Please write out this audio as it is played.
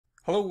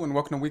Hello and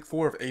welcome to week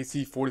 4 of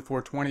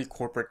AC4420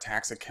 Corporate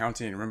Tax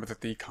Accounting. Remember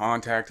that the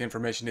contact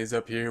information is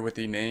up here with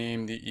the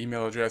name, the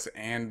email address,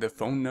 and the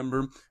phone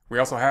number. We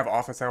also have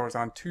office hours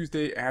on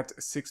Tuesday at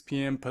 6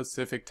 p.m.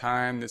 Pacific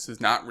time. This is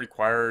not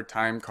required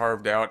time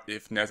carved out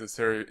if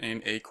necessary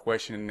in a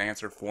question and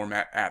answer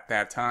format at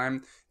that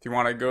time. If you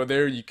want to go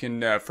there, you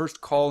can first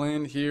call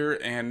in here,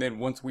 and then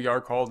once we are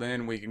called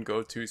in, we can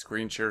go to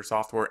screen share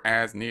software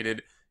as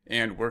needed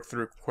and work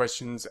through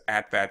questions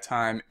at that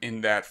time in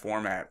that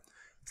format.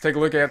 Let's take a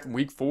look at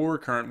week 4,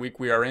 current week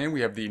we are in.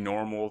 We have the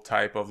normal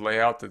type of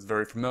layout that's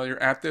very familiar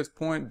at this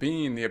point,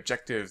 being the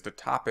objectives, the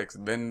topics,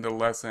 then the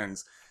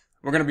lessons.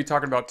 We're going to be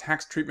talking about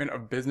tax treatment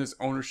of business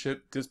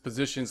ownership,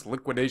 dispositions,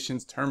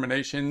 liquidations,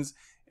 terminations,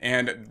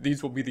 and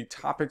these will be the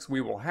topics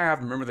we will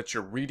have. Remember that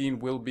your reading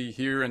will be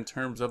here in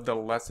terms of the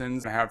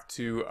lessons. I have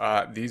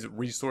these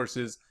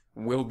resources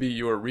will be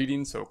your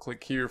reading, so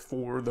click here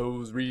for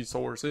those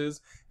resources.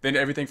 Then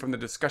everything from the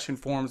discussion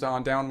forums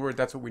on downward,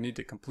 that's what we need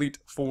to complete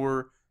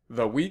for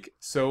the week.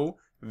 So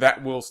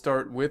that will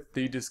start with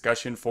the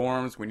discussion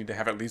forums. We need to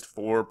have at least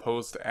 4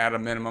 posts at a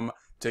minimum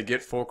to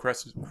get full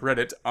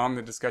credit on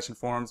the discussion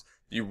forums.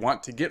 You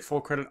want to get full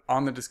credit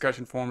on the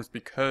discussion forums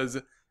because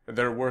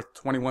they're worth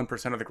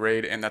 21% of the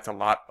grade, and that's a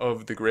lot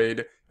of the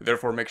grade.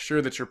 Therefore, make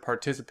sure that you're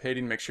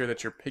participating, make sure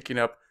that you're picking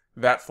up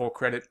that full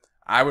credit.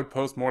 I would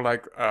post more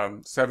like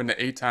 7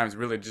 to 8 times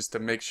really just to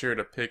make sure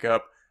to pick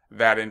up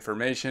that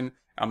information.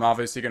 I'm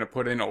obviously going to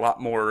put in a lot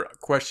more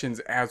questions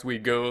as we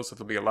go, so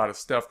there'll be a lot of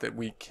stuff that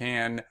we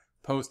can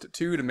post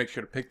to make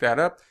sure to pick that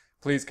up.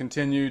 Please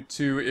continue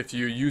to, if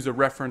you use a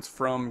reference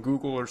from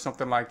Google or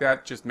something like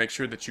that, just make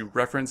sure that you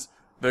reference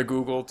the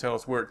Google, tell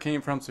us where it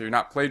came from so you're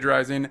not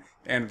plagiarizing,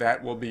 and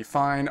that will be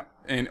fine.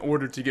 In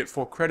order to get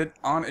full credit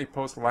on a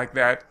post like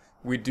that,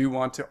 we do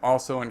want to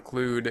also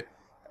include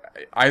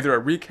either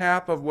a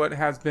recap of what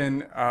has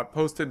been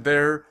posted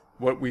there,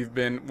 what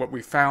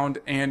we found,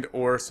 and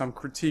or some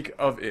critique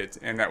of it,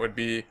 and that would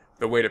be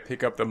the way to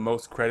pick up the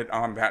most credit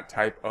on that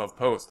type of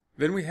post.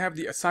 Then we have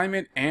the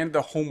assignment and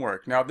the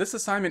homework. Now this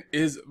assignment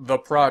is the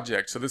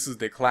project, so this is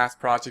the class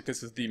project,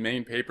 this is the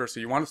main paper, so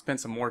you want to spend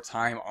some more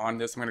time on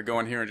this. I'm going to go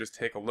in here and just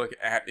take a look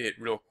at it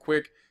real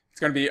quick. It's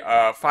going to be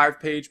a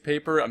 5-page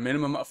paper, a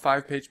minimum of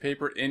 5-page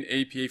paper in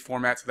APA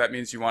format, so that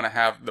means you want to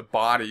have the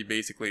body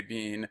basically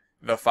being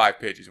the 5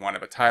 pages. You want to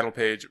have a title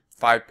page,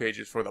 5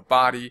 pages for the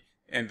body,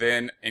 and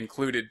then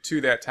included to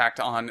that, tacked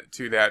on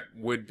to that,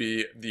 would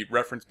be the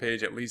reference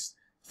page, at least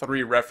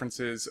 3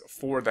 references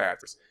for that.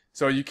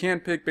 So you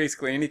can pick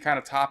basically any kind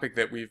of topic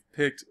that we've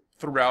picked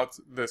throughout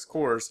this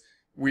course.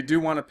 We do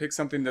want to pick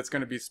something that's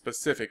going to be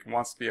specific. It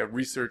wants to be a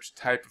research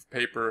type of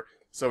paper.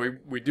 So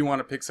we do want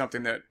to pick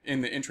something that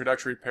in the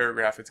introductory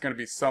paragraph, it's going to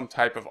be some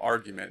type of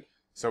argument.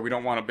 So we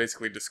don't want to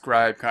basically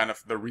describe kind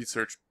of the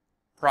research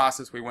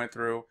process we went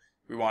through.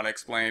 We want to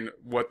explain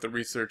what the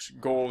research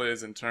goal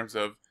is in terms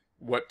of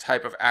what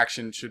type of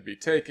action should be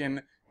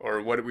taken,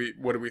 or what do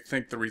we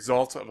think the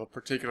results of a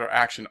particular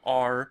action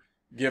are,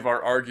 give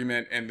our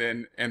argument, and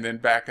then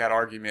back that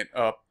argument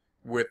up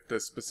with the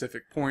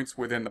specific points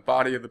within the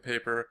body of the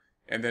paper,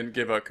 and then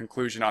give a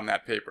conclusion on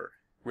that paper.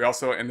 We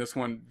also, in this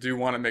one, do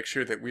want to make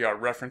sure that we are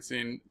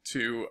referencing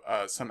to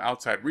some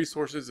outside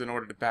resources in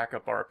order to back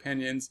up our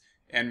opinions,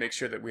 and make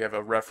sure that we have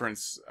a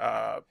reference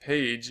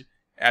page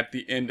at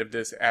the end of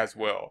this as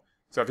well.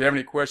 So if you have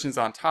any questions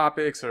on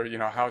topics, or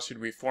how should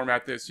we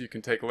format this, you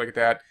can take a look at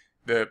that.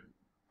 The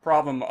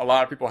problem a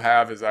lot of people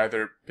have is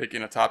either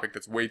picking a topic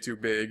that's way too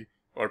big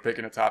or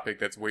picking a topic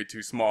that's way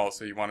too small.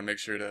 So you want to make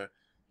sure to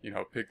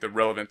pick the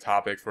relevant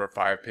topic for a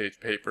 5-page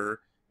paper,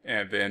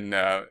 and then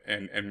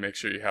and make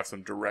sure you have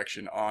some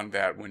direction on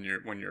that when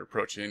you're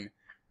approaching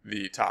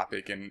the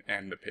topic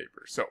and the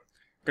paper. So I'm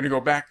going to go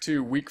back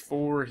to week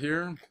 4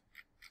 here.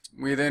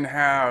 We then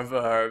have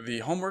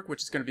the homework,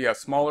 which is going to be a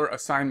smaller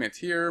assignment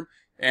here.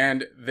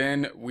 And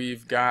then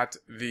we've got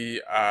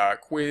the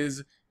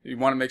quiz. You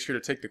want to make sure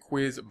to take the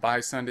quiz by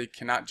Sunday.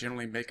 Cannot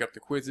generally make up the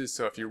quizzes,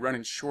 so if you're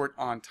running short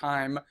on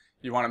time,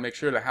 you want to make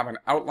sure to have an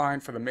outline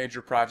for the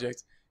major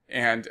project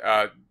and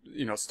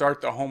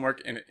start the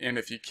homework. And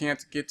if you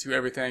can't get to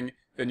everything,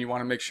 then you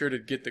want to make sure to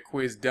get the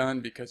quiz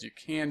done, because you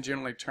can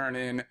generally turn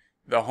in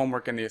the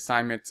homework and the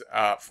assignment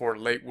for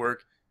late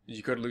work.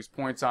 You could lose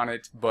points on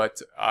it,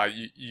 but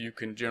you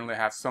can generally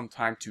have some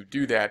time to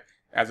do that,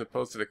 as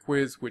opposed to the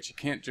quiz, which you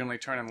can't generally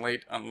turn in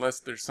late unless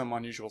there's some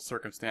unusual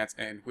circumstance,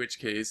 in which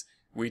case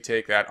we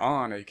take that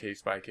on a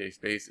case-by-case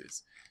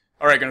basis.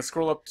 Alright, going to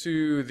scroll up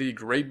to the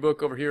grade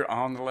book over here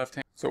on the left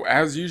hand. So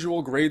as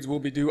usual, grades will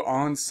be due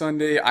on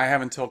Sunday. I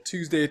have until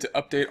Tuesday to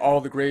update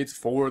all the grades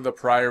for the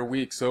prior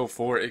week. So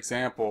for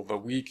example, the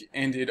week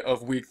ended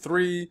of week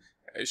 3,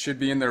 it should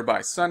be in there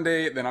by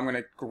Sunday. Then I'm going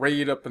to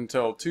grade up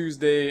until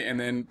Tuesday, and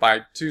then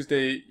by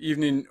Tuesday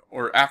evening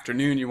or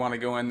afternoon you want to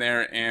go in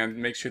there and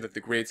make sure that the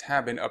grades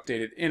have been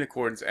updated in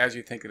accordance as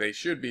you think they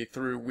should be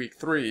through week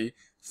 3.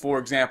 For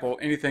example,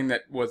 anything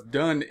that was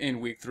done in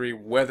week 3,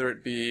 whether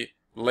it be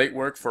late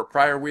work for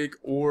prior week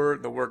or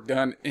the work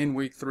done in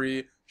week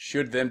 3,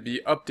 should then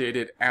be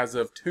updated as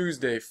of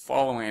Tuesday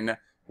following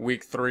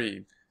week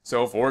 3.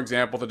 So for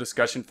example, the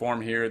discussion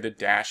forum here, the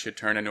dash should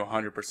turn into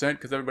 100%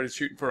 because everybody's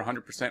shooting for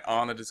 100%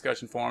 on the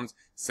discussion forums.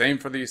 Same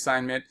for the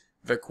assignment.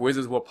 The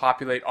quizzes will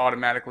populate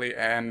automatically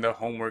and the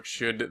homework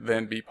should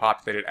then be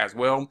populated as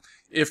well.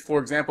 If, for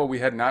example, we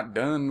had not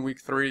done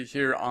week 3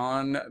 here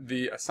on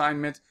the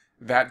assignment,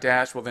 that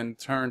dash will then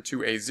turn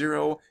to a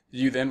 0.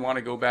 You then want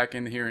to go back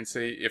in here and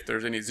see if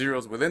there's any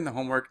zeros within the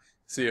homework,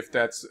 see if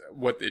that's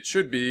what it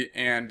should be,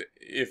 and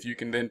if you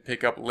can then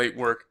pick up late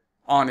work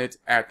on it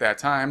at that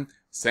time.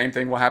 Same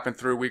thing will happen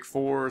through week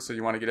 4, so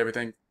you want to get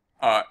everything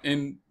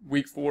in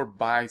week 4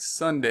 by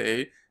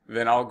Sunday.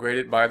 Then I'll grade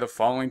it by the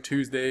following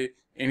Tuesday.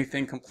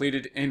 Anything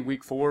completed in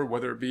week 4,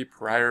 whether it be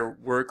prior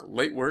work,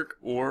 late work,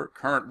 or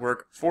current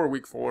work for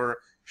week 4,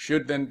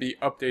 should then be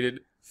updated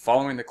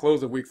following the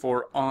close of week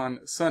 4 on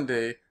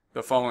Sunday.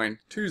 The following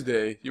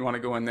Tuesday, you want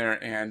to go in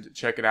there and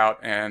check it out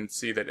and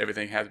see that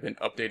everything has been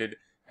updated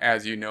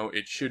as you know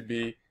it should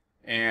be.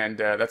 And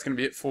that's going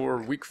to be it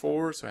for week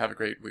 4, so have a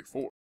great week 4.